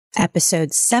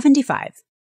Episode 75,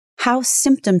 How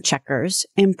Symptom Checkers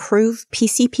Improve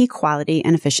PCP Quality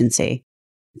and Efficiency.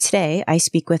 Today, I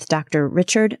speak with Dr.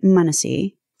 Richard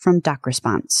Munnessy from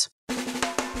DocResponse.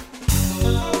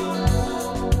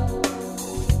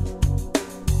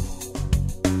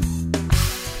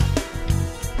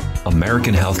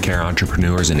 American healthcare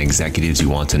entrepreneurs and executives you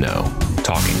want to know.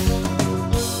 Talking.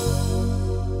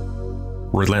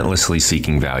 Relentlessly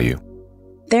seeking value.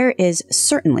 There is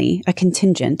certainly a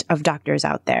contingent of doctors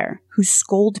out there who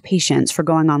scold patients for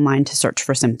going online to search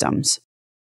for symptoms.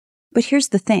 But here's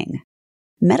the thing.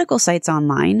 Medical sites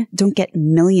online don't get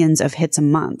millions of hits a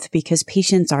month because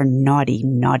patients are naughty,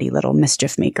 naughty little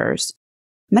mischief makers.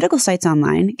 Medical sites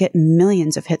online get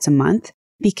millions of hits a month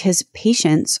because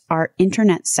patients are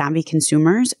internet-savvy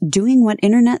consumers doing what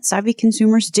internet-savvy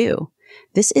consumers do.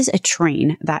 This is a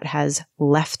train that has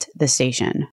left the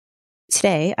station.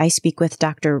 Today, I speak with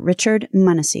Dr. Richard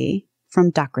Munnessy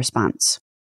from DocResponse.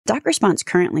 DocResponse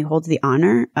currently holds the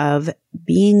honor of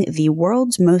being the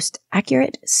world's most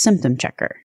accurate symptom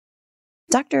checker.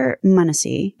 Dr.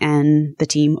 Munnessy and the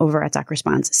team over at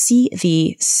DocResponse see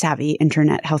the savvy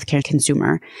internet healthcare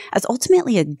consumer as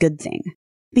ultimately a good thing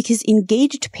because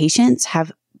engaged patients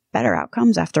have better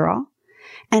outcomes after all.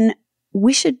 And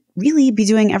we should really be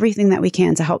doing everything that we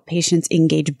can to help patients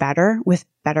engage better with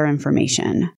better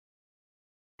information.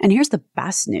 And here's the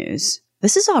best news.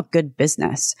 This is all good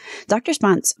business.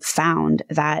 DocResponse found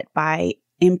that by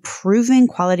improving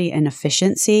quality and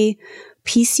efficiency,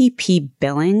 PCP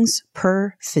billings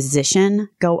per physician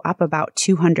go up about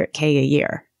 $200K a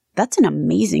year. That's an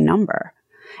amazing number.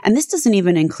 And this doesn't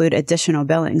even include additional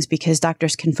billings because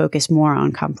doctors can focus more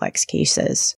on complex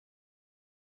cases.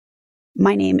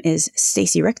 My name is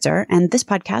Stacey Richter, and this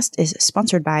podcast is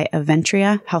sponsored by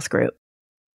Aventria Health Group.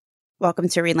 Welcome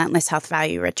to Relentless Health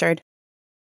Value, Richard.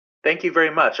 Thank you very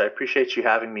much. I appreciate you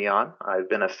having me on. I've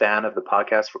been a fan of the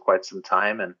podcast for quite some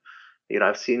time, and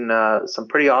I've seen some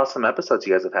pretty awesome episodes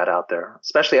you guys have had out there,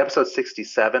 especially episode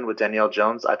 67 with Danielle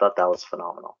Jones. I thought that was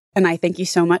phenomenal. And I thank you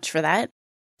so much for that.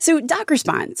 So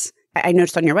DocResponse, I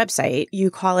noticed on your website, you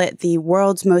call it the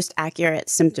world's most accurate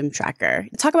symptom tracker.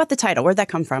 Talk about the title. Where'd that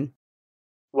come from?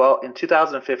 Well, in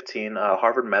 2015,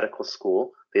 Harvard Medical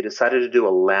School, they decided to do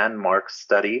a landmark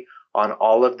study on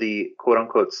all of the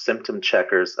quote-unquote symptom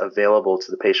checkers available to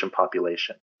the patient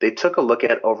population. They took a look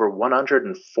at over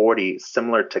 140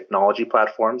 similar technology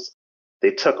platforms.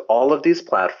 They took all of these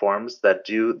platforms that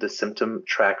do the symptom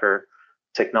tracker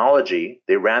technology.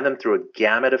 They ran them through a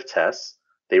gamut of tests.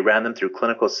 They ran them through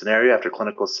clinical scenario after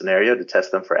clinical scenario to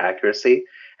test them for accuracy.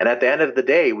 And at the end of the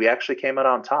day, we actually came out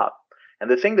on top. And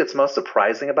the thing that's most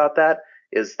surprising about that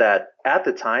is that at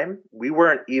the time, we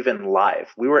weren't even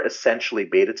live. We were essentially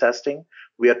beta testing.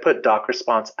 We had put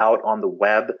DocResponse out on the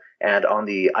web and on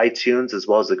the iTunes as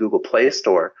well as the Google Play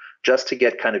Store just to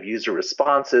get kind of user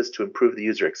responses to improve the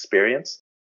user experience.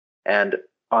 And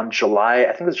on July, I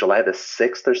think it was July the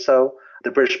 6th or so,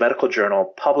 the British Medical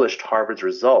Journal published Harvard's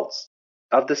results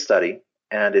of the study.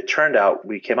 And it turned out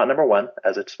we came out number one,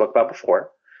 as I spoke about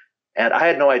before. And I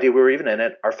had no idea we were even in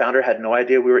it. Our founder had no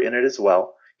idea we were in it as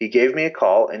well. He gave me a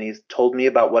call and he told me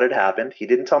about what had happened. He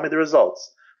didn't tell me the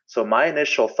results. So my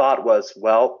initial thought was,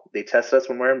 well, they tested us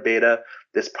when we're in beta.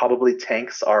 This probably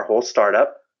tanks our whole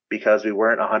startup because we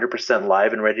weren't 100%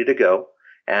 live and ready to go.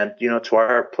 And, to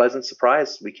our pleasant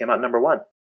surprise, we came out number one.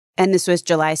 And this was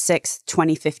July 6th,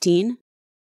 2015?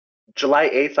 July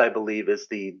 8th, I believe, is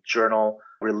the journal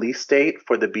release date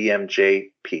for the BMJ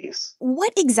piece.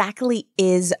 What exactly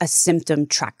is a symptom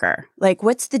tracker?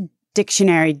 What's the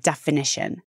dictionary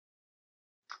definition?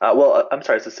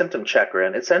 It's a symptom checker.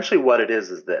 And essentially what it is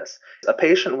this. A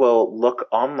patient will look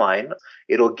online.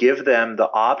 It'll give them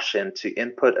the option to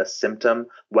input a symptom,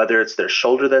 whether it's their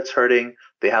shoulder that's hurting,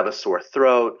 they have a sore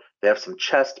throat, they have some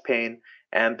chest pain.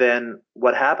 And then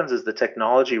what happens is the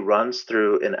technology runs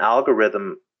through an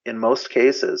algorithm in most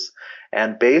cases.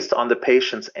 And based on the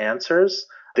patient's answers,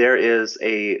 there is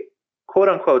a quote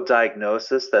unquote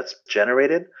diagnosis that's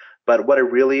generated. But what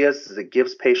it really is it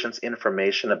gives patients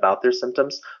information about their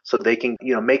symptoms so they can,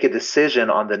 make a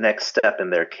decision on the next step in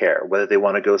their care, whether they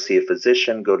want to go see a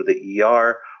physician, go to the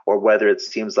ER, or whether it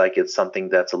seems like it's something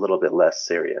that's a little bit less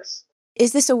serious.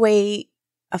 Is this a way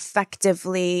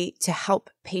effectively to help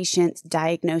patients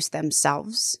diagnose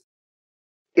themselves?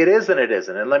 It is and it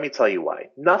isn't. And let me tell you why.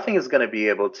 Nothing is going to be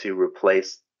able to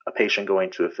replace a patient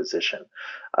going to a physician.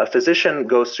 A physician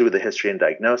goes through the history and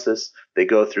diagnosis, they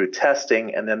go through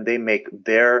testing, and then they make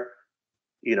their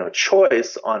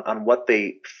choice on what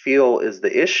they feel is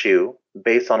the issue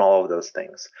based on all of those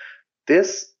things.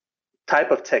 This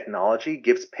type of technology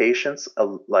gives patients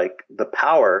the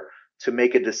power to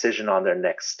make a decision on their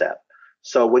next step.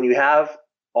 So when you have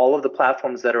all of the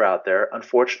platforms that are out there,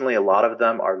 unfortunately, a lot of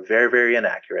them are very, very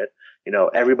inaccurate.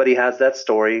 Everybody has that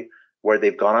story where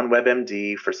they've gone on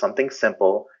WebMD for something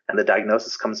simple and the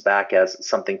diagnosis comes back as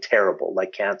something terrible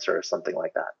like cancer or something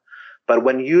like that. But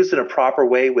when used in a proper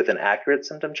way with an accurate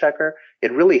symptom checker,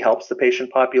 it really helps the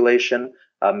patient population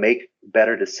make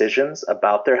better decisions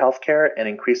about their healthcare and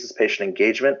increases patient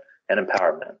engagement and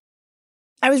empowerment.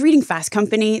 I was reading Fast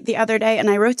Company the other day and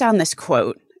I wrote down this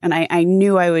quote and I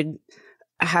knew I would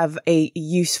have a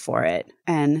use for it.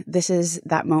 And this is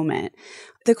that moment.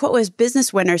 The quote was,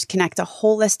 "Business winners connect a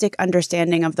holistic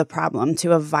understanding of the problem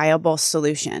to a viable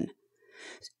solution."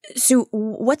 So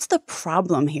what's the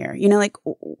problem here?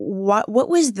 What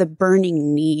was the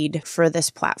burning need for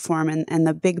this platform and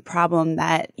the big problem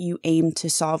that you aim to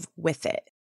solve with it?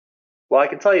 Well, I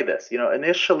can tell you this.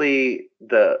 Initially,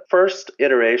 the first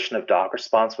iteration of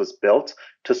DocResponse was built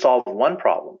to solve one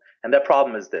problem. And that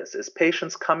problem is this, is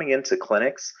patients coming into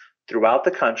clinics throughout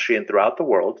the country and throughout the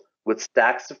world with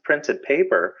stacks of printed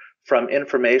paper from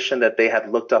information that they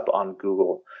had looked up on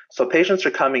Google. So patients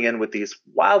are coming in with these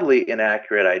wildly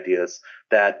inaccurate ideas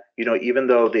that, even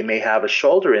though they may have a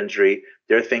shoulder injury,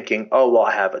 they're thinking, oh, well,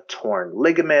 I have a torn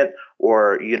ligament,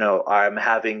 or, I'm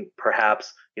having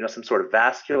perhaps, some sort of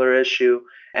vascular issue.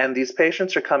 And these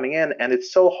patients are coming in, and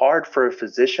it's so hard for a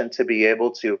physician to be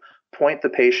able to point the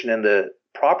patient in the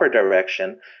proper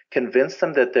direction, convince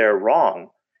them that they're wrong,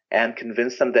 and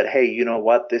convince them that, hey, you know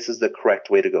what, this is the correct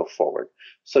way to go forward.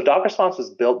 So DocResponse was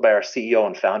built by our CEO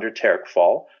and founder, Tarek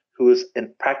Fall, who is a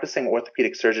practicing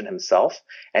orthopedic surgeon himself.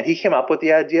 And he came up with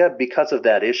the idea because of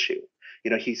that issue.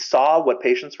 He saw what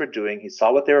patients were doing. He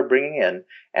saw what they were bringing in.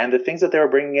 And the things that they were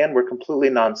bringing in were completely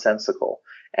nonsensical.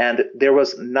 And there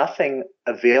was nothing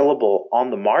available on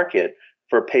the market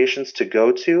for patients to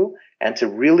go to and to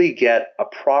really get a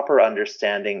proper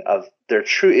understanding of their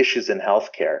true issues in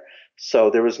healthcare. So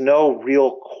there was no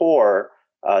real core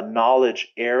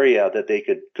knowledge area that they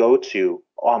could go to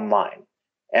online.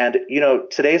 And,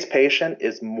 today's patient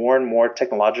is more and more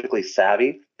technologically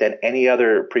savvy than any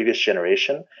other previous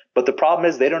generation. But the problem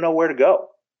is they don't know where to go.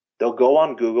 They'll go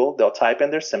on Google, they'll type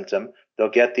in their symptom, they'll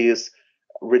get these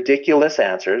ridiculous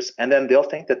answers, and then they'll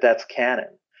think that that's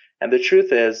canon. And the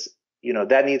truth is,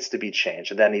 that needs to be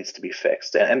changed and that needs to be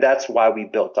fixed. And that's why we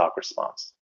built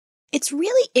DocResponse. It's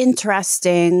really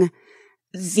interesting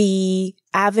the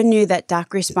avenue that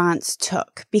DocResponse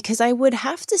took, because I would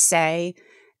have to say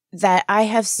that I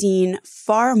have seen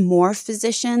far more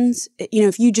physicians,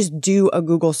 if you just do a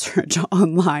Google search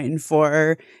online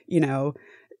for,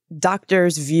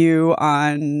 doctor's view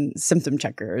on symptom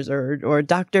checkers or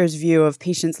doctor's view of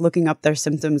patients looking up their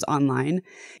symptoms online,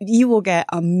 you will get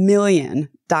a million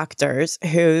doctors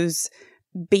whose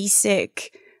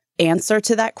basic answer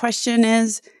to that question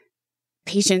is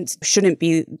patients shouldn't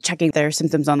be checking their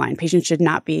symptoms online. Patients should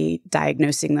not be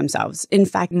diagnosing themselves. In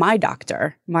fact, my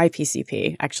doctor, my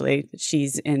PCP, actually,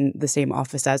 she's in the same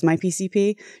office as my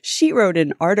PCP. She wrote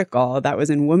an article that was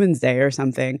in Women's Day or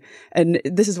something. And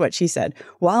this is what she said.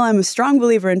 "While I'm a strong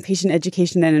believer in patient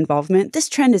education and involvement, this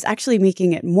trend is actually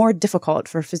making it more difficult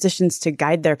for physicians to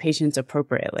guide their patients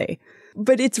appropriately."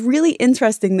 But it's really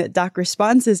interesting that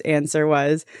DocResponse's answer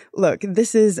was, look,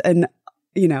 this is an,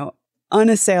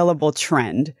 unassailable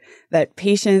trend that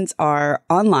patients are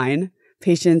online.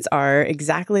 Patients are,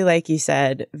 exactly like you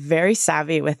said, very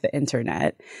savvy with the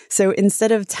internet. So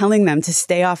instead of telling them to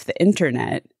stay off the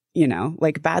internet,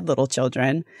 like bad little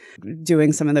children,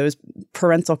 doing some of those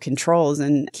parental controls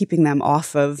and keeping them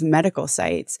off of medical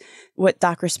sites, what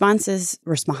DocResponse's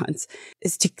response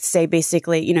is to say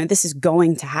basically, this is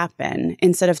going to happen.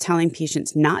 Instead of telling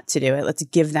patients not to do it, let's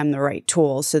give them the right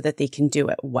tools so that they can do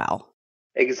it well.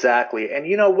 Exactly. And,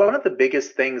 one of the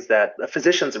biggest things that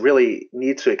physicians really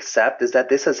need to accept is that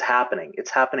this is happening.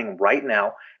 It's happening right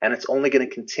now, and it's only going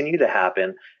to continue to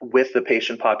happen with the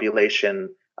patient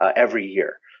population every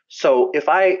year. So if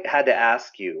I had to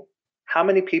ask you, how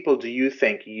many people do you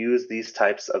think use these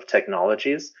types of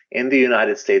technologies in the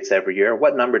United States every year?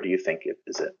 What number do you think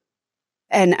is it?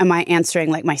 And am I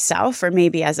answering like myself or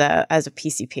maybe as a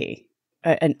PCP,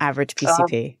 an average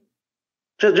PCP?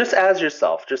 Just as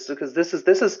yourself, just because this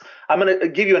is, I'm going to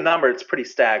give you a number. It's pretty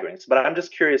staggering, but I'm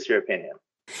just curious your opinion.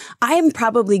 I am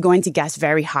probably going to guess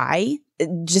very high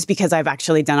just because I've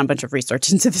actually done a bunch of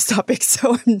research into this topic.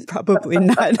 So I'm probably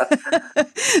not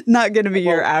going to be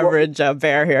your average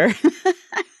bear here.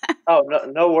 Oh,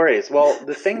 no worries. Well,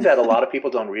 the thing that a lot of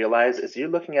people don't realize is you're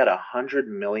looking at 100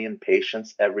 million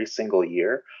patients every single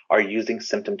year are using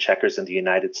symptom checkers in the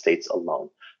United States alone.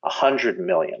 100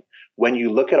 million. When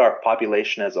you look at our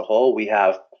population as a whole, we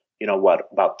have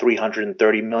about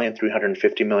 330 million,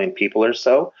 350 million people or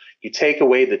so. You take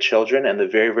away the children and the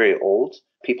very, very old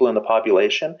people in the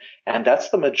population, and that's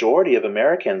the majority of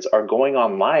Americans are going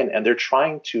online and they're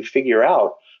trying to figure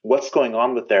out what's going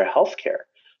on with their healthcare.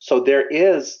 So there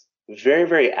is very,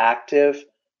 very active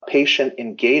patient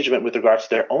engagement with regards to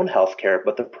their own healthcare,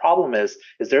 but the problem is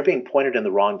they're being pointed in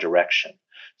the wrong direction.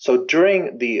 So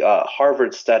during the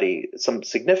Harvard study, some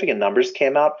significant numbers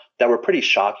came out that were pretty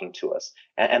shocking to us.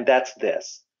 And that's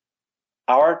this.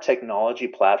 Our technology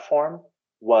platform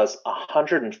was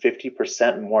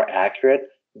 150% more accurate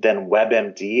than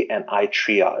WebMD and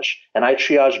iTriage. And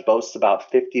iTriage boasts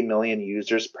about 50 million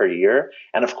users per year.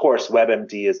 And of course,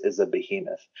 WebMD is a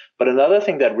behemoth. But another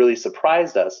thing that really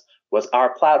surprised us was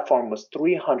our platform was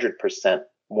 300%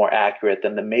 more accurate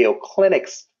than the Mayo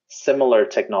Clinic's similar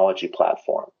technology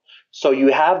platform. So you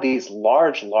have these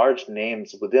large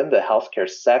names within the healthcare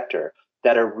sector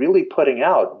that are really putting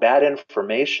out bad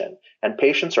information, and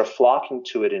patients are flocking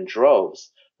to it in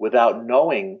droves without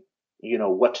knowing,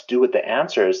 what to do with the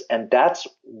answers. And that's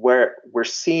where we're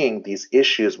seeing these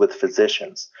issues with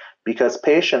physicians, because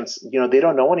patients, they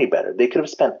don't know any better. They could have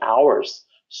spent hours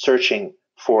searching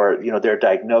for, their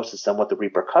diagnosis and what the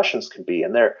repercussions could be.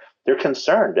 And they're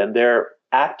concerned and they're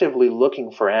actively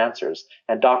looking for answers,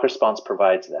 and DocResponse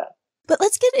provides that. But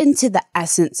let's get into the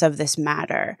essence of this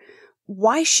matter.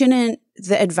 Why shouldn't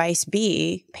the advice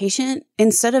be, patient,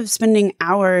 instead of spending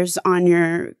hours on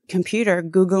your computer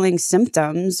Googling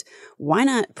symptoms, why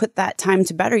not put that time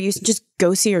to better use and just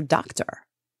go see your doctor?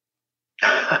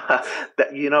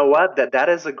 You know what? That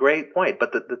is a great point.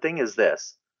 But the thing is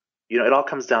this, it all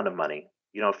comes down to money.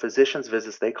 Physicians'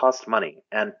 visits, they cost money,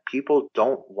 and people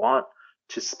don't want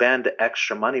to spend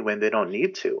extra money when they don't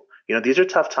need to. These are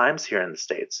tough times here in the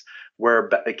States. We're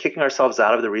kicking ourselves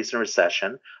out of the recent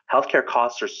recession. Healthcare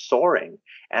costs are soaring,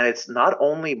 and it's not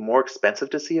only more expensive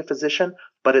to see a physician,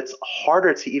 but it's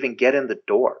harder to even get in the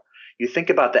door. You think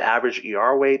about the average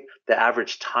ER wait, the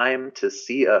average time to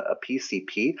see a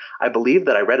PCP. I believe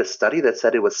that I read a study that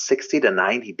said it was 60 to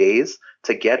 90 days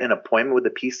to get an appointment with a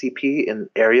PCP in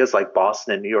areas like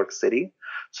Boston and New York City.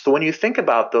 So when you think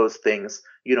about those things,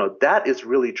 that is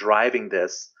really driving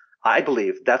this. I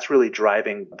believe that's really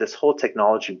driving this whole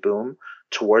technology boom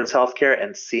towards healthcare,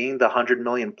 and seeing the 100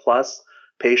 million plus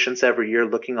patients every year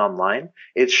looking online.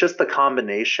 It's just the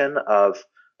combination of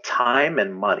time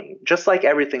and money, just like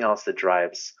everything else that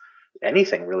drives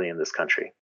anything really in this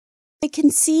country. I can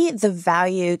see the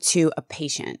value to a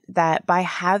patient that by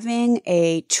having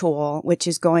a tool which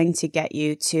is going to get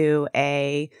you to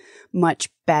a much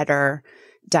better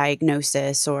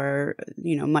diagnosis or,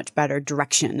 much better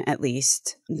direction, at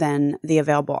least, than the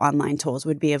available online tools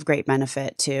would be of great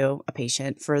benefit to a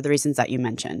patient for the reasons that you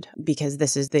mentioned, because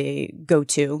this is the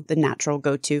natural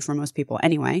go-to for most people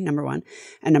anyway, number one.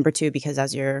 And number two, because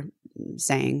as you're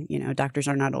saying, doctors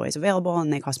are not always available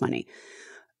and they cost money.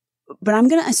 But I'm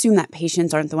going to assume that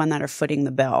patients aren't the one that are footing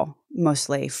the bill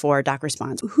mostly for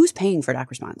DocResponse. Who's paying for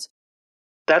DocResponse?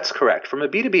 That's correct. From a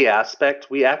B2B aspect,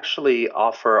 we actually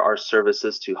offer our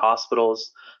services to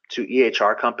hospitals, to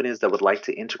EHR companies that would like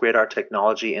to integrate our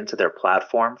technology into their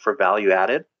platform for value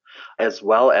added, as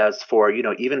well as for,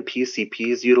 even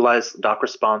PCPs utilize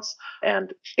DocResponse,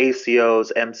 and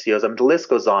ACOs, MCOs. The list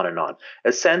goes on and on.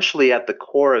 Essentially, at the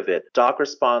core of it,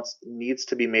 DocResponse needs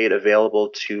to be made available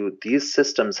to these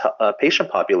systems,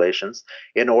 patient populations,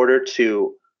 in order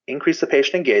to increase the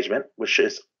patient engagement, which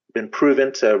has been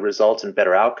proven to result in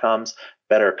better outcomes,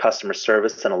 better customer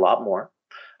service, and a lot more.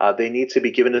 They need to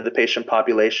be given to the patient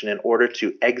population in order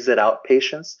to exit out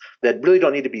patients that really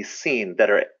don't need to be seen, that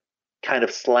are kind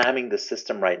of slamming the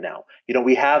system right now.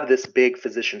 We have this big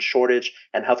physician shortage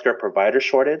and healthcare provider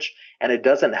shortage, and it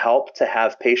doesn't help to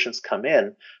have patients come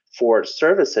in for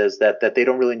services that they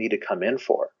don't really need to come in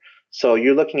for. So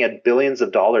you're looking at billions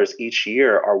of dollars each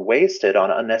year are wasted on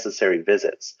unnecessary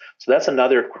visits. So that's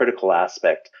another critical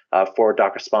aspect for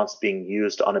DocResponse being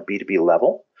used on a B2B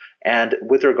level. And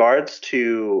with regards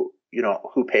to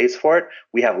who pays for it,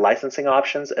 we have licensing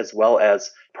options as well as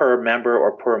per member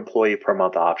or per employee per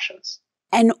month options.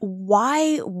 And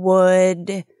why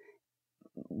would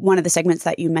one of the segments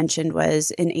that you mentioned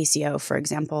was an ACO, for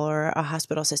example, or a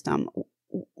hospital system?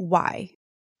 Why?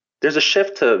 There's a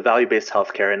shift to value-based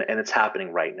healthcare, and it's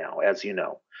happening right now, as you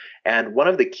know. And one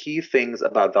of the key things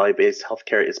about value-based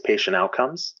healthcare is patient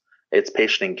outcomes, it's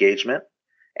patient engagement,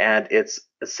 and it's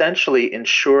essentially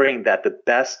ensuring that the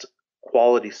best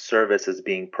quality service is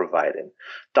being provided.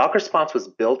 DocResponse was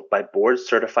built by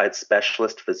board-certified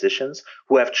specialist physicians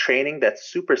who have training that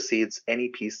supersedes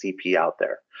any PCP out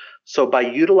there. So by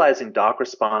utilizing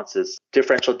DocResponse's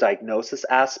differential diagnosis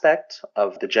aspect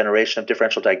of the generation of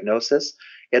differential diagnosis,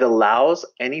 it allows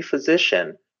any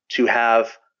physician to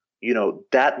have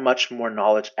that much more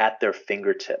knowledge at their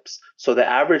fingertips. So the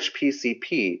average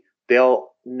PCP, they'll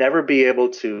never be able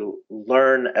to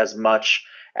learn as much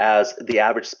as the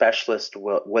average specialist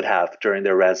would have during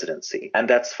their residency. And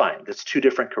that's fine. There's two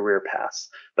different career paths.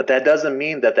 But that doesn't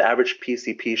mean that the average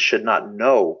PCP should not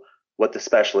know what the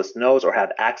specialist knows or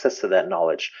have access to that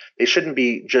knowledge. They shouldn't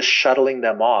be just shuttling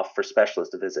them off for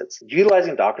specialist visits.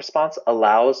 Utilizing DocResponse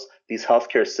allows these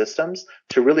healthcare systems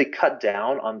to really cut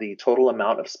down on the total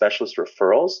amount of specialist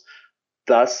referrals,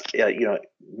 thus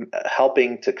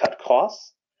helping to cut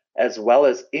costs, as well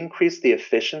as increase the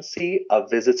efficiency of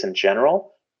visits in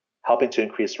general, helping to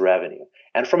increase revenue.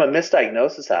 And from a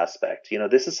misdiagnosis aspect,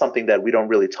 this is something that we don't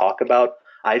really talk about,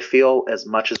 I feel, as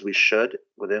much as we should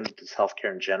within this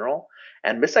healthcare in general.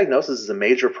 And misdiagnosis is a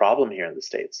major problem here in the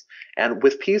States. And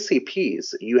with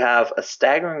PCPs, you have a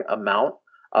staggering amount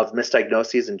of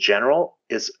misdiagnoses in general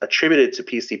is attributed to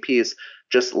PCPs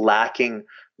just lacking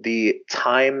the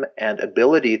time and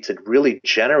ability to really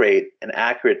generate an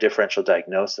accurate differential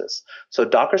diagnosis. So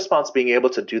DocResponse being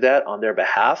able to do that on their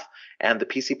behalf, and the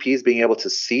PCPs being able to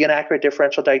see an accurate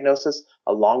differential diagnosis,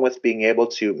 along with being able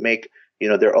to make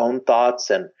their own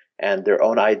thoughts and their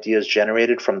own ideas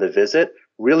generated from the visit,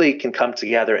 really can come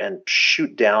together and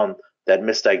shoot down that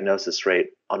misdiagnosis rate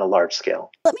on a large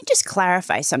scale. Let me just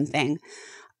clarify something.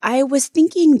 I was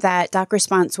thinking that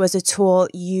DocResponse was a tool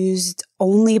used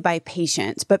only by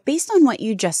patients, but based on what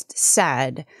you just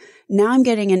said, now I'm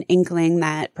getting an inkling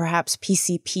that perhaps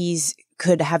PCPs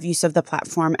could have use of the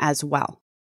platform as well.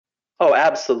 Oh,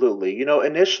 absolutely.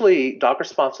 Initially,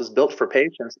 DocResponse was built for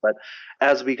patients, but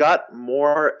as we got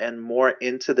more and more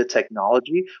into the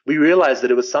technology, we realized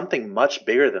that it was something much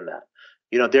bigger than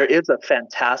that. There is a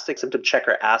fantastic symptom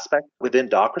checker aspect within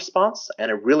DocResponse, and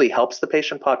it really helps the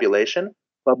patient population.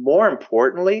 But more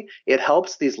importantly, it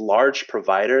helps these large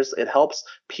providers, it helps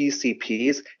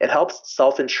PCPs, it helps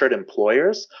self-insured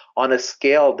employers on a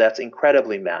scale that's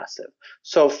incredibly massive.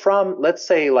 So from, let's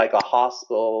say, like a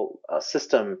hospital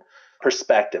system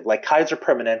perspective, like Kaiser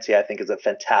Permanente, I think is a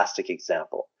fantastic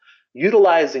example.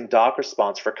 Utilizing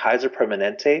DocResponse for Kaiser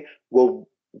Permanente will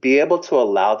be able to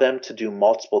allow them to do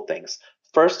multiple things.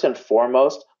 First and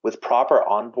foremost, with proper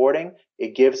onboarding,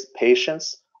 it gives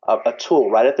patients a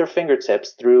tool right at their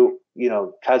fingertips through,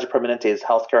 Kaiser Permanente's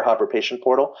Healthcare Hub or patient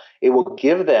portal. It will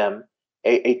give them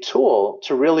a tool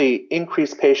to really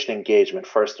increase patient engagement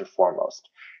first and foremost.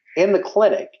 In the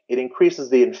clinic, it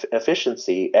increases the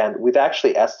efficiency, and we've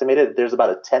actually estimated that there's about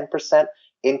a 10%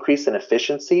 increase in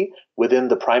efficiency within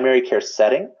the primary care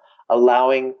setting,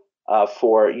 allowing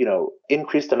for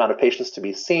increased amount of patients to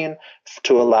be seen,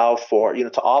 to allow for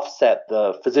to offset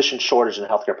the physician shortage and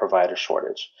healthcare provider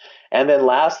shortage. And then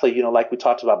lastly, like we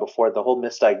talked about before, the whole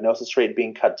misdiagnosis rate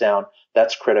being cut down,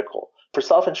 that's critical. For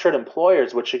self-insured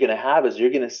employers, what you're going to have is you're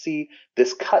going to see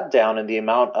this cut down in the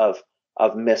amount of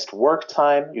missed work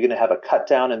time. You're going to have a cut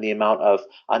down in the amount of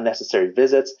unnecessary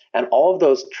visits, and all of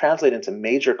those translate into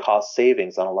major cost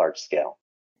savings on a large scale.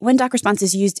 When DocResponse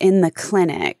is used in the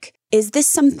clinic, is this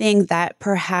something that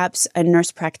perhaps a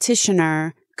nurse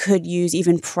practitioner could use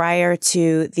even prior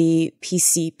to the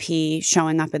PCP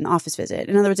showing up in the office visit?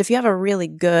 In other words, if you have a really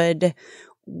good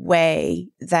way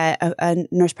that a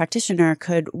nurse practitioner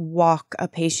could walk a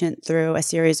patient through a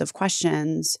series of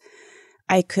questions,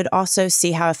 I could also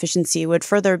see how efficiency would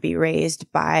further be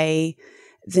raised by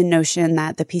the notion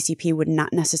that the PCP would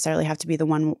not necessarily have to be the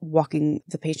one walking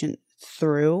the patient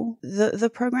through the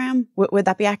program. Would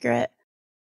that be accurate?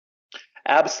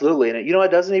 Absolutely. And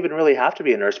it doesn't even really have to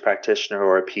be a nurse practitioner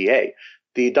or a PA.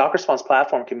 The DocResponse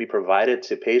platform can be provided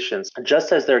to patients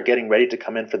just as they're getting ready to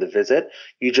come in for the visit.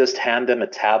 You just hand them a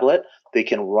tablet. They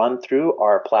can run through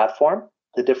our platform.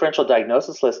 The differential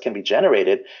diagnosis list can be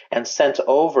generated and sent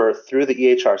over through the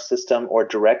EHR system or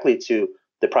directly to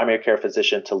the primary care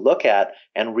physician to look at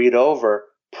and read over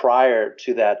prior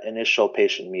to that initial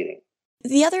patient meeting.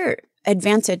 The other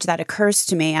advantage that occurs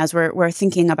to me as we're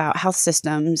thinking about health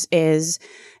systems is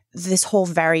this whole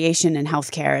variation in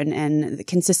healthcare and the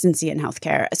consistency in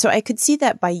healthcare. So I could see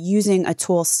that by using a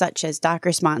tool such as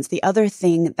DocResponse, the other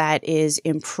thing that is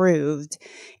improved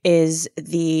is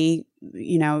the,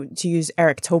 to use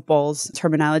Eric Topol's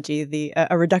terminology,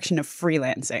 a reduction of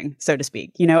freelancing, so to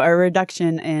speak, a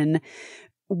reduction in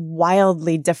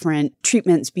wildly different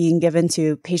treatments being given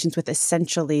to patients with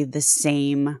essentially the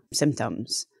same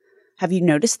symptoms. Have you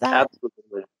noticed that?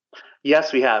 Absolutely.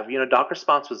 Yes, we have. Doc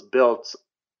Response was built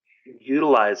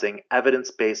utilizing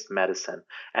evidence-based medicine.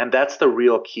 And that's the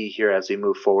real key here as we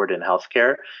move forward in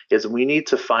healthcare is we need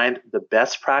to find the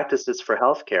best practices for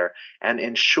healthcare and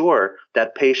ensure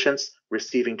that patients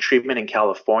receiving treatment in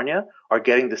California are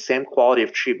getting the same quality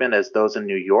of treatment as those in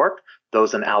New York,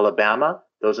 those in Alabama,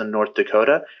 those in North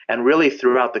Dakota, and really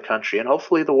throughout the country and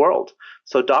hopefully the world.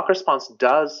 So Doc Response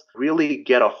does really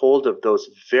get a hold of those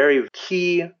very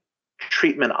key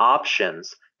treatment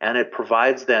options, and it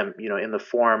provides them, in the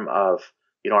form of,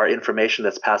 our information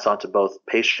that's passed on to both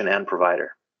patient and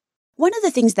provider. One of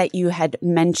the things that you had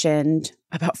mentioned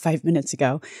about 5 minutes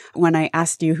ago when I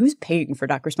asked you who's paying for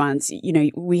Doc Response,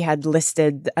 we had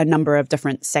listed a number of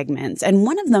different segments. And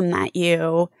one of them that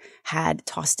you had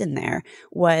tossed in there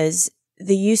was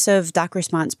the use of Doc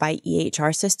Response by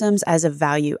EHR systems as a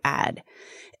value add.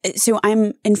 So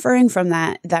I'm inferring from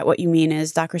that what you mean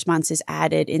is Doc Response is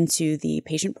added into the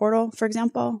patient portal, for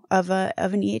example, of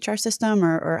an EHR system,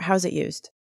 or how's it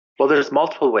used? Well, there's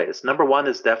multiple ways. Number one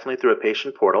is definitely through a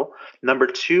patient portal. Number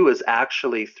two is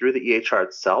actually through the EHR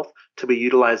itself to be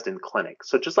utilized in clinic.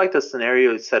 So just like the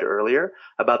scenario you said earlier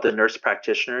about the nurse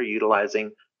practitioner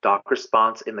utilizing Doc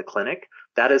Response in the clinic,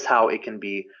 that is how it can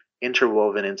be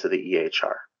interwoven into the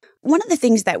EHR. One of the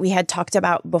things that we had talked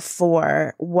about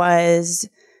before was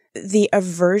the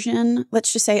aversion,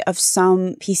 let's just say, of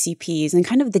some PCPs and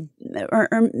kind of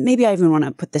or maybe I even want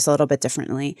to put this a little bit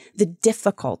differently, the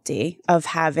difficulty of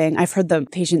having, I've heard the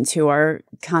patients who are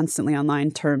constantly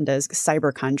online termed as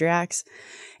cyberchondriacs.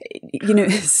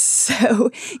 So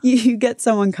you get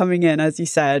someone coming in, as you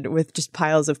said, with just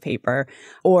piles of paper,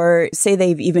 or say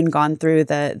they've even gone through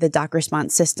the Doc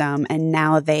Response system and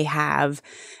now they have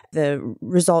the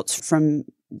results from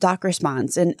Doc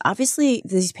Response. And obviously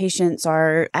these patients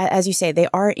are, as you say, they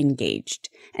are engaged.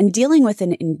 And dealing with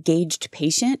an engaged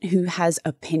patient who has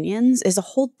opinions is a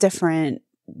whole different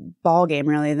ballgame,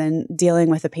 really, than dealing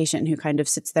with a patient who kind of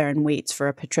sits there and waits for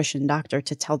a patrician doctor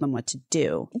to tell them what to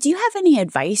do. Do you have any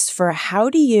advice for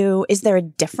is there a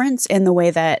difference in the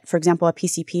way that, for example, a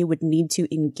PCP would need to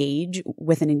engage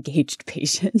with an engaged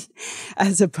patient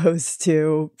as opposed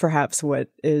to perhaps what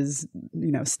is,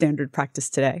 standard practice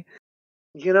today?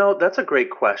 That's a great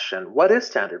question. What is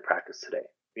standard practice today?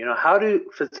 How do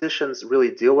physicians really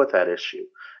deal with that issue?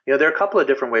 There are a couple of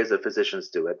different ways that physicians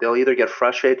do it. They'll either get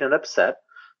frustrated and upset,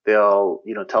 they'll,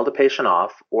 tell the patient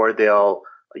off, or they'll,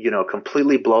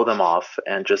 completely blow them off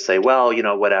and just say, well,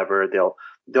 whatever.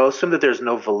 They'll assume that there's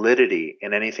no validity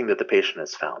in anything that the patient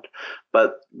has found.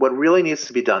 But what really needs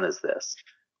to be done is this.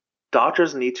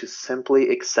 Doctors need to simply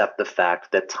accept the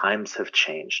fact that times have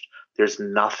changed. There's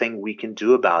nothing we can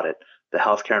do about it. The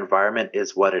healthcare environment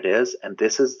is what it is, and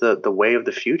this is the way of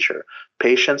the future.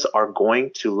 Patients are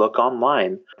going to look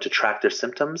online to track their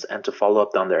symptoms and to follow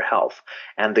up on their health.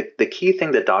 And the key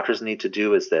thing that doctors need to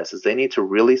do is they need to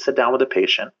really sit down with the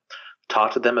patient,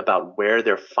 talk to them about where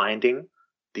they're finding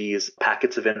these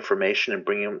packets of information and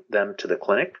bringing them to the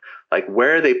clinic. Like,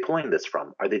 where are they pulling this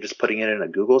from? Are they just putting it in a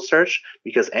Google search?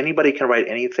 Because anybody can write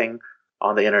anything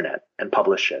on the internet and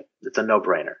publish it. It's a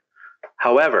no-brainer.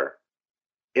 However,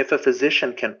 if a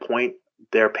physician can point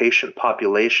their patient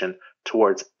population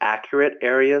towards accurate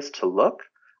areas to look,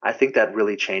 I think that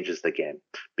really changes the game,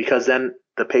 because then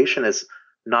the patient is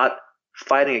not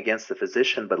fighting against the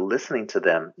physician, but listening to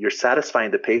them. You're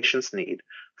satisfying the patient's need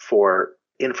for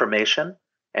information.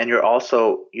 And you're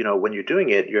also, when you're doing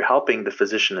it, you're helping the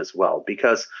physician as well.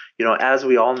 Because, as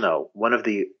we all know, one of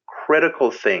the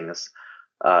critical things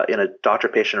in a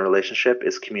doctor-patient relationship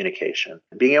is communication.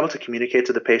 Being able to communicate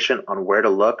to the patient on where to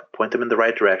look, point them in the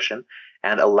right direction,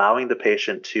 and allowing the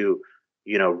patient to,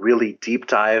 really deep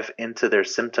dive into their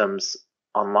symptoms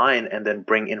online and then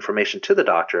bring information to the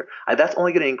doctor. That's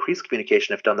only going to increase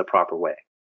communication if done the proper way.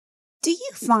 Do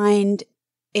you find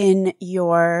in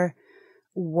your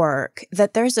work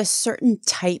that there's a certain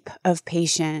type of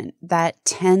patient that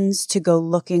tends to go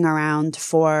looking around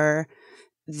for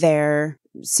their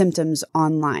symptoms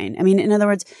online? I mean, in other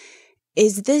words,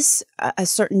 is this a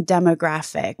certain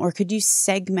demographic, or could you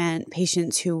segment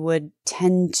patients who would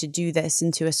tend to do this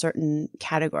into a certain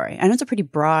category? I know it's a pretty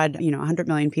broad, 100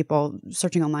 million people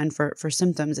searching online for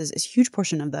symptoms is a huge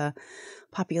portion of the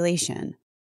population.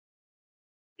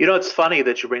 It's funny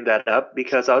that you bring that up,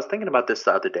 because I was thinking about this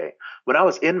the other day. When I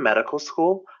was in medical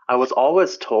school, I was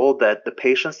always told that the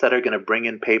patients that are going to bring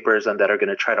in papers and that are going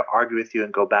to try to argue with you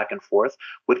and go back and forth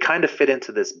would kind of fit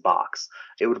into this box.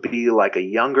 It would be like a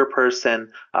younger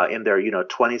person in their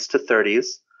 20s to 30s,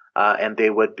 and they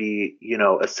would be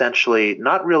essentially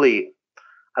not really,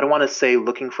 I don't want to say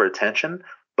looking for attention,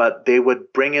 but they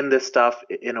would bring in this stuff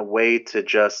in a way to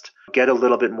just get a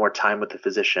little bit more time with the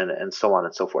physician and so on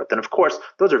and so forth. And of course,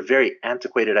 those are very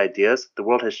antiquated ideas. The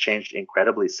world has changed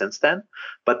incredibly since then.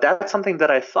 But that's something that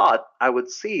I thought I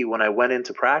would see when I went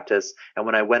into practice and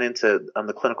when I went into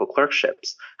the clinical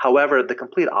clerkships. However, the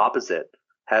complete opposite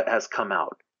has come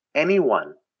out.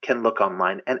 Anyone can look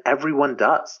online, and everyone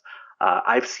does.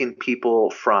 I've seen people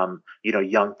from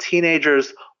young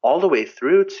teenagers all the way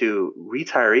through to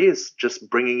retirees just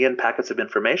bringing in packets of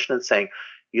information and saying,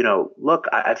 look,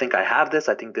 I think I have this.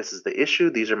 I think this is the issue.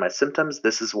 These are my symptoms.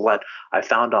 This is what I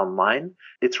found online.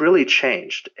 It's really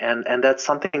changed. And that's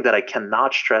something that I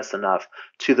cannot stress enough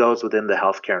to those within the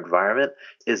healthcare environment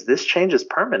is this change is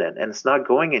permanent and it's not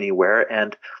going anywhere.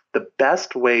 And the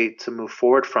best way to move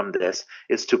forward from this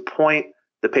is to point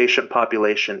the patient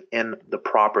population in the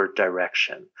proper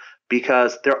direction,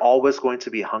 because they're always going to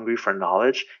be hungry for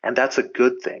knowledge, and that's a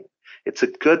good thing. It's a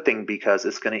good thing because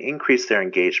it's going to increase their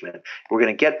engagement. We're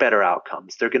going to get better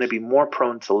outcomes. They're going to be more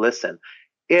prone to listen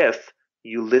if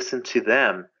you listen to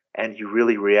them and you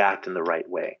really react in the right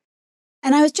way.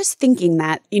 And I was just thinking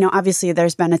that, obviously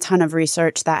there's been a ton of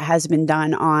research that has been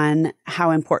done on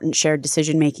how important shared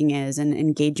decision-making is and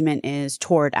engagement is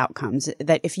toward outcomes.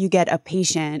 That if you get a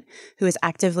patient who is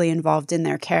actively involved in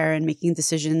their care and making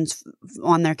decisions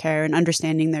on their care and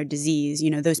understanding their disease,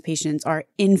 those patients have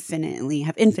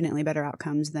infinitely better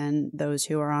outcomes than those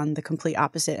who are on the complete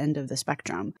opposite end of the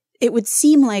spectrum. It would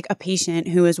seem like a patient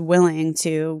who is willing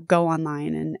to go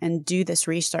online and do this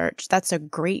research, that's a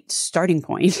great starting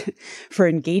point for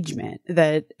engagement.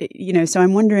 So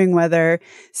I'm wondering whether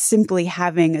simply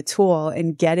having a tool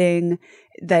and getting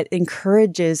that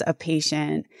encourages a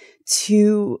patient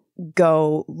to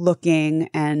go looking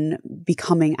and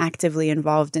becoming actively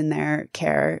involved in their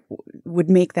care would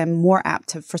make them more apt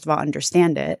to, first of all,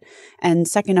 understand it. And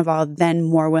second of all, then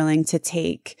more willing to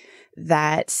take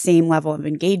that same level of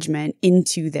engagement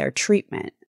into their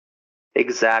treatment.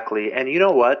 Exactly. And you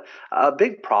know what? A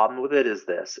big problem with it is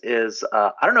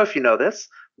I don't know if you know this,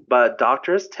 but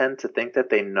doctors tend to think that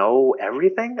they know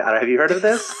everything. Have you heard of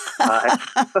this?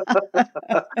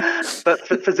 But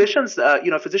physicians,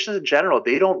 physicians in general,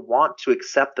 they don't want to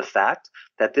accept the fact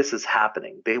that this is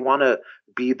happening. They want to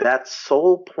be that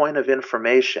sole point of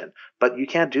information, but you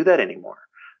can't do that anymore.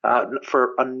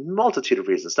 For a multitude of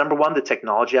reasons. Number one, the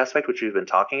technology aspect, which we've been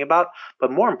talking about.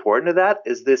 But more important to that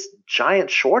is this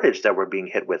giant shortage that we're being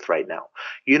hit with right now.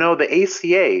 The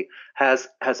ACA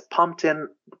has pumped in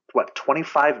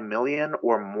 25 million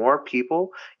or more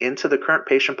people into the current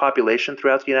patient population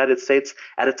throughout the United States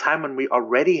at a time when we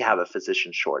already have a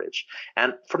physician shortage.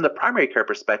 And from the primary care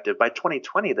perspective, by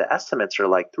 2020, the estimates are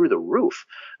like through the roof.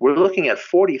 We're looking at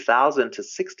 40,000 to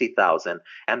 60,000,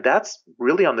 and that's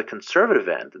really on the conservative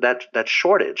end, that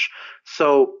shortage.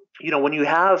 So, when you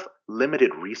have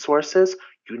limited resources,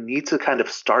 you need to kind of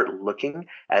start looking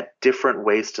at different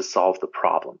ways to solve the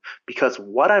problem. Because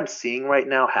what I'm seeing right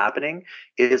now happening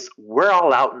is we're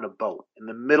all out in a boat in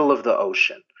the middle of the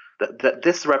ocean.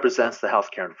 This represents the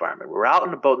healthcare environment. We're out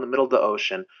in a boat in the middle of the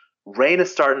ocean. Rain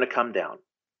is starting to come down.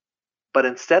 But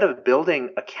instead of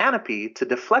building a canopy to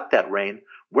deflect that rain,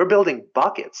 we're building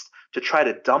buckets to try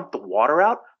to dump the water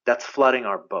out that's flooding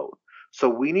our boat. So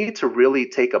we need to really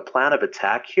take a plan of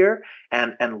attack here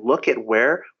and look at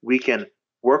where we can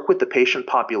work with the patient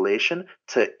population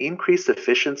to increase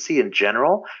efficiency in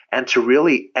general and to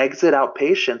really exit out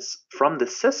patients from the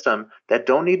system that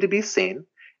don't need to be seen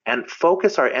and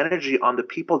focus our energy on the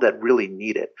people that really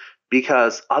need it.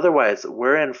 Because otherwise,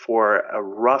 we're in for a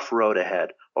rough road ahead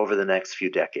over the next few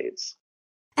decades.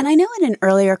 And I know in an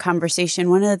earlier conversation,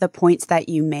 one of the points that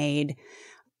you made,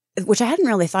 which I hadn't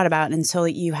really thought about until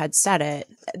you had said it,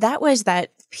 that was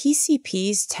that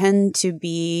PCPs tend to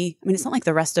be, it's not like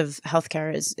the rest of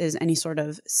healthcare is any sort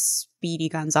of Speedy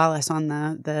Gonzalez on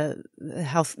the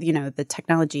health, the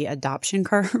technology adoption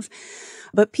curve.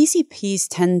 But PCPs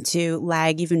tend to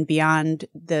lag even beyond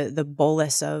the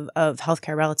bolus of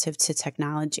healthcare relative to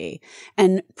technology.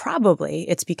 And probably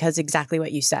it's because exactly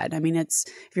what you said. If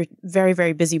you're very,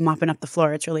 very busy mopping up the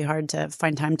floor, it's really hard to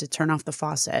find time to turn off the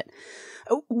faucet.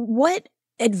 What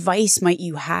advice might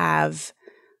you have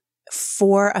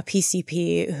for a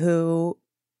PCP who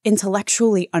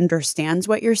intellectually understands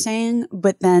what you're saying,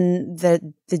 but then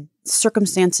the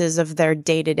circumstances of their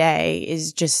day-to-day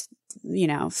is just,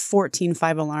 14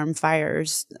 5-alarm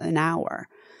fires an hour?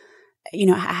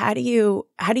 How do you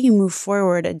move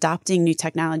forward adopting new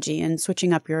technology and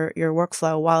switching up your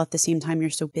workflow while at the same time you're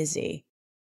so busy?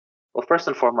 Well, first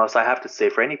and foremost, I have to say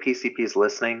for any PCPs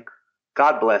listening,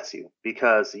 God bless you,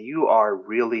 because you are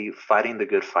really fighting the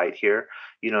good fight here.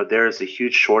 There is a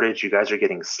huge shortage. You guys are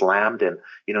getting slammed, and,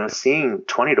 seeing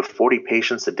 20 to 40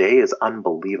 patients a day is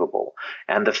unbelievable.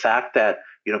 And the fact that,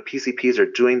 PCPs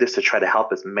are doing this to try to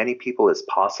help as many people as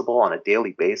possible on a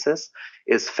daily basis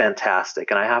is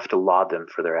fantastic. And I have to laud them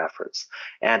for their efforts.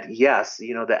 And yes,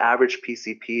 the average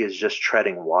PCP is just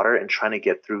treading water and trying to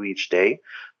get through each day.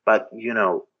 But,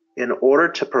 in order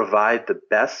to provide the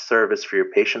best service for your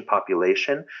patient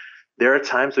population, there are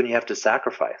times when you have to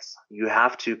sacrifice. You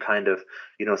have to kind of,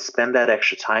 spend that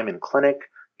extra time in clinic.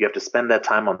 You have to spend that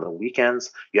time on the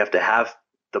weekends. You have to have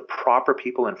the proper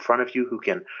people in front of you who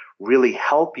can really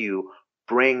help you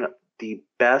bring the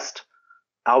best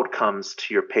outcomes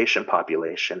to your patient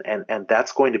population. And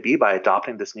that's going to be by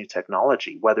adopting this new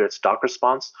technology, whether it's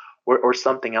DocResponse or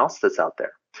something else that's out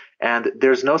there. And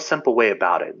there's no simple way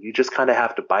about it. You just kind of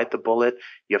have to bite the bullet.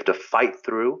 You have to fight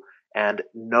through and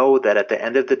know that at the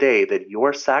end of the day, that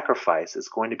your sacrifice is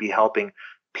going to be helping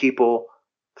people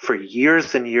for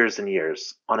years and years and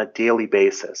years on a daily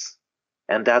basis.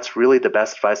 And that's really the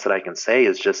best advice that I can say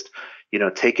is just,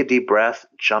 take a deep breath,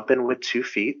 jump in with 2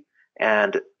 feet,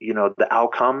 and, the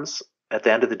outcomes at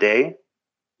the end of the day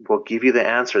will give you the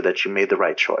answer that you made the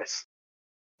right choice.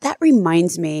 That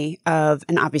reminds me of,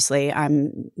 and obviously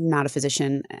I'm not a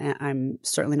physician, I'm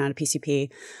certainly not a PCP,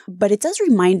 but it does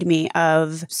remind me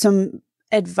of some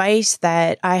advice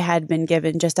that I had been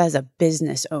given just as a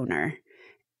business owner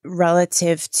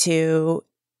relative to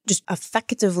just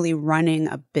effectively running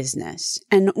a business.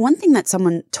 And one thing that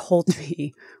someone told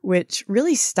me, which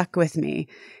really stuck with me,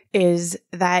 is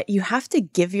that you have to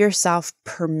give yourself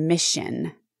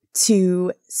permission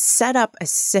to set up a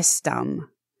system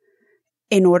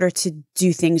in order to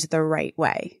do things the right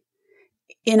way.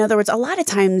 In other words, a lot of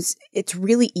times it's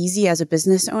really easy as a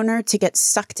business owner to get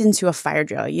sucked into a fire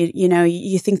drill.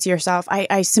 You think to yourself,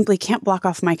 I simply can't block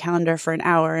off my calendar for an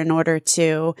hour in order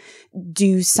to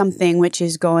do something which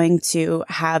is going to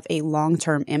have a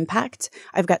long-term impact.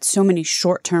 I've got so many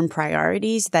short-term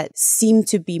priorities that seem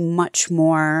to be much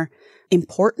more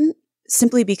important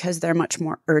simply because they're much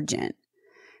more urgent.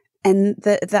 And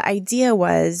the idea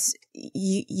was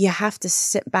you have to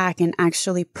sit back and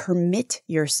actually permit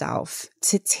yourself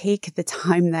to take the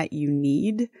time that you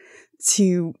need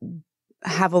to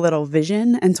have a little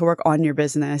vision and to work on your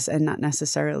business and not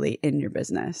necessarily in your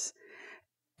business.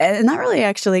 And that really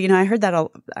actually, I heard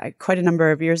that quite a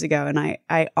number of years ago. And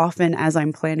I often, as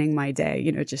I'm planning my day,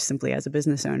 just simply as a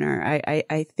business owner,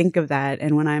 I think of that.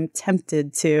 And when I'm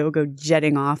tempted to go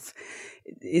jetting off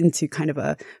into kind of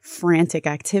a frantic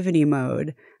activity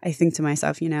mode, I think to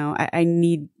myself,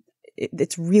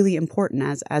 it's really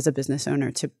important as a business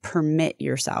owner to permit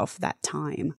yourself that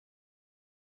time.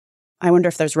 I wonder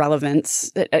if there's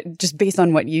relevance, just based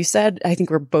on what you said. I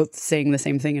think we're both saying the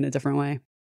same thing in a different way.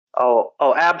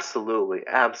 Oh, absolutely.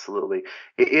 Absolutely.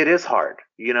 It is hard.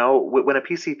 When a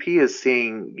PCP is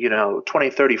seeing, 20,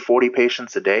 30, 40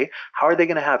 patients a day, how are they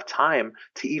going to have time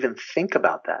to even think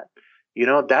about that?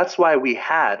 That's why we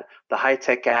had the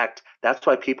HITECH Act. That's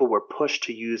why people were pushed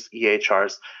to use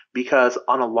EHRs, because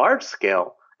on a large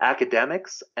scale,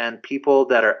 academics and people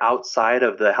that are outside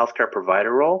of the healthcare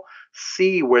provider role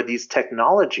see where these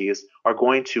technologies are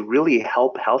going to really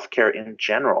help healthcare in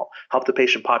general, help the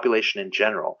patient population in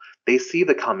general. They see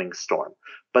the coming storm.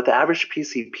 But the average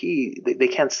PCP, they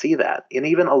can't see that. And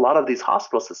even a lot of these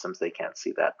hospital systems, they can't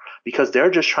see that because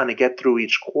they're just trying to get through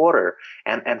each quarter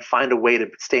and find a way to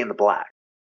stay in the black.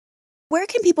 Where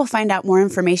can people find out more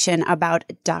information about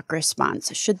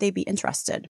DocResponse should they be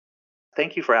interested?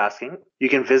 Thank you for asking. You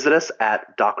can visit us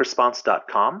at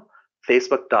docresponse.com,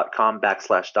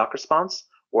 facebook.com/DocResponse,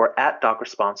 or at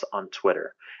DocResponse on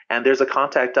Twitter. And there's a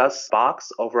contact us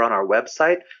box over on our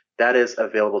website that is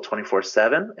available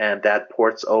 24/7, and that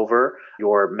ports over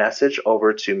your message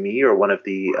over to me or one of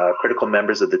the critical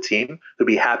members of the team who'd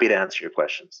be happy to answer your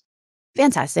questions.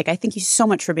 Fantastic. I thank you so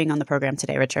much for being on the program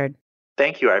today, Richard.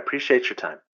 Thank you. I appreciate your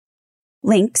time.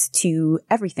 Links to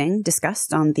everything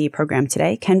discussed on the program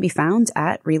today can be found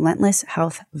at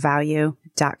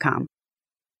relentlesshealthvalue.com.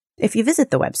 If you visit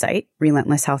the website,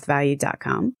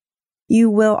 relentlesshealthvalue.com,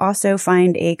 you will also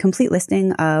find a complete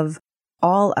listing of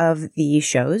all of the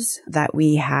shows that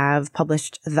we have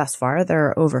published thus far. There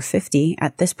are over 50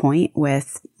 at this point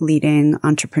with leading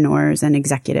entrepreneurs and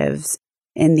executives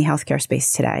in the healthcare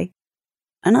space today.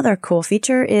 Another cool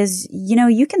feature is,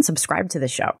 you can subscribe to the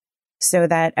show so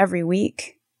that every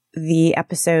week the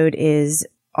episode is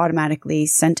automatically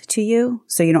sent to you,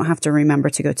 so you don't have to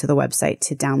remember to go to the website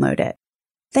to download it.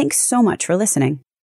 Thanks so much for listening.